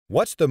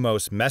What's the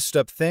most messed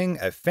up thing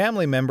a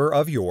family member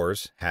of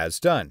yours has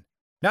done?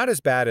 Not as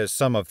bad as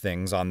some of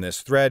things on this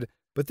thread,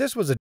 but this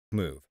was a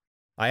move.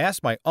 I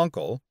asked my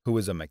uncle, who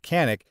is a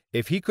mechanic,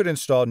 if he could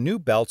install new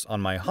belts on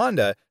my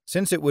Honda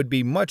since it would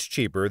be much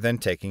cheaper than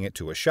taking it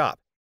to a shop.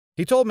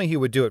 He told me he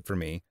would do it for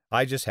me,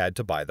 I just had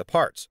to buy the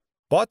parts.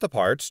 Bought the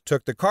parts,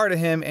 took the car to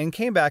him, and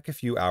came back a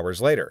few hours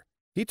later.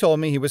 He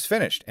told me he was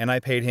finished, and I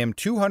paid him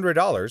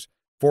 $200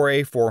 for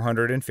a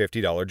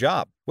 $450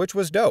 job, which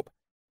was dope.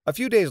 A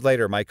few days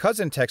later, my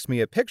cousin texted me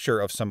a picture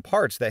of some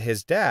parts that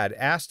his dad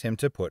asked him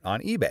to put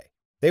on eBay.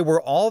 They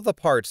were all the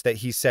parts that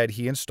he said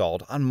he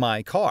installed on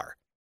my car.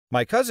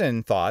 My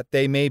cousin thought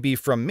they may be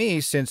from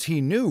me since he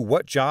knew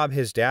what job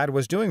his dad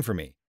was doing for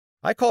me.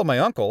 I called my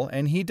uncle,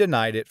 and he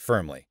denied it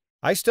firmly.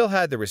 I still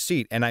had the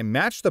receipt, and I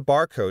matched the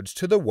barcodes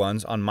to the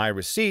ones on my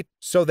receipt,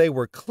 so they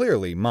were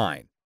clearly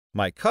mine.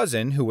 My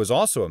cousin, who was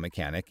also a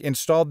mechanic,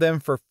 installed them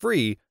for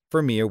free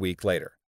for me a week later.